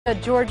The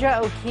Georgia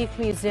O'Keeffe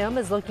Museum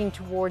is looking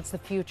towards the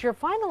future,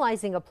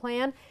 finalizing a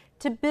plan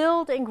to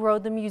build and grow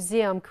the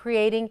museum,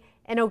 creating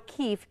an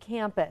O'Keeffe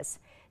campus.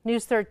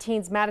 News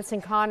 13's Madison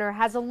Connor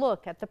has a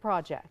look at the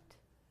project.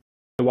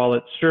 While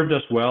it served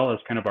us well as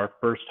kind of our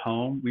first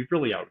home, we've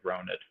really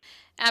outgrown it.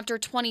 After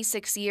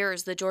 26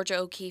 years, the Georgia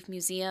O'Keeffe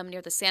Museum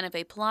near the Santa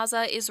Fe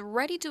Plaza is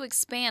ready to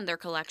expand their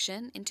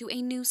collection into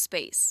a new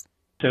space.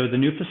 So the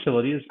new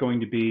facility is going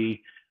to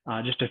be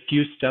just a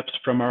few steps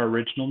from our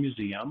original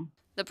museum.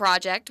 The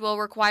project will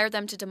require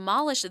them to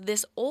demolish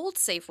this old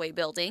Safeway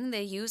building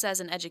they use as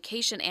an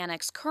education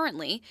annex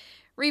currently,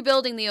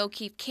 rebuilding the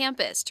O'Keeffe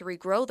campus to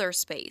regrow their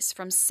space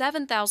from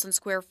 7,000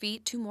 square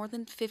feet to more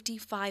than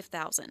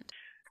 55,000.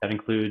 That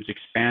includes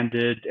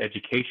expanded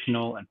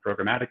educational and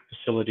programmatic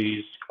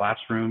facilities,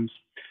 classrooms,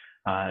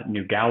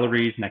 new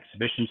galleries and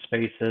exhibition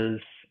spaces,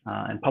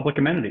 and public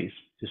amenities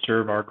to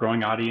serve our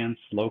growing audience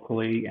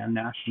locally and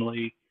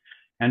nationally,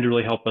 and to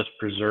really help us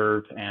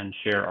preserve and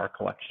share our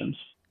collections.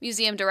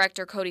 Museum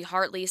Director Cody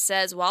Hartley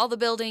says while the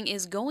building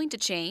is going to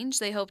change,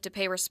 they hope to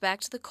pay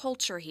respect to the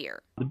culture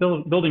here.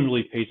 The building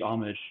really pays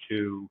homage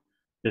to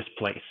this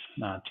place,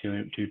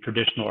 to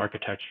traditional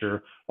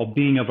architecture, while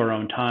being of our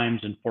own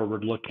times and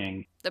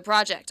forward-looking. The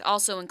project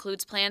also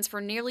includes plans for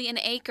nearly an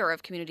acre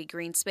of community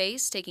green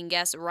space, taking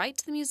guests right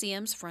to the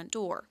museum's front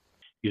door.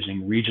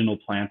 Using regional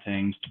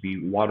plantings to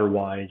be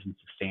water-wise and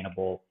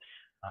sustainable.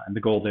 And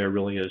the goal there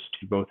really is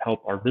to both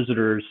help our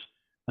visitors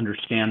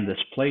understand this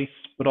place,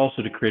 but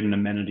also to create an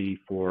amenity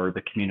for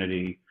the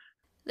community.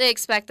 They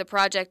expect the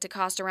project to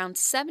cost around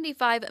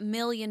 $75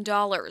 million,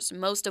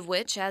 most of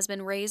which has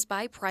been raised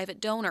by private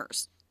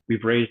donors.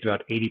 We've raised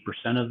about 80%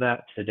 of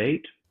that to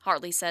date.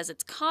 Hartley says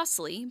it's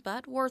costly,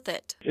 but worth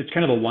it. It's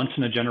kind of a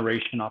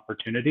once-in-a-generation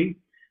opportunity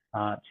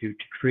to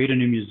create a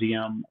new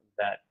museum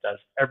that does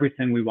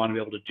everything we want to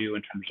be able to do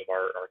in terms of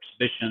our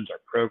exhibitions,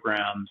 our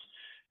programs,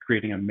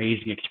 creating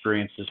amazing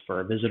experiences for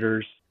our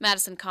visitors.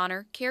 Madison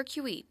Connor,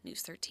 KRQE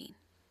News 13.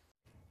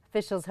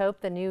 Officials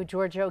hope the new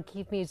Georgia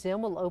O'Keeffe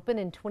Museum will open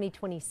in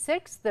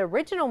 2026. The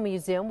original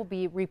museum will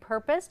be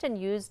repurposed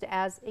and used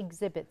as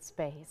exhibit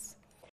space.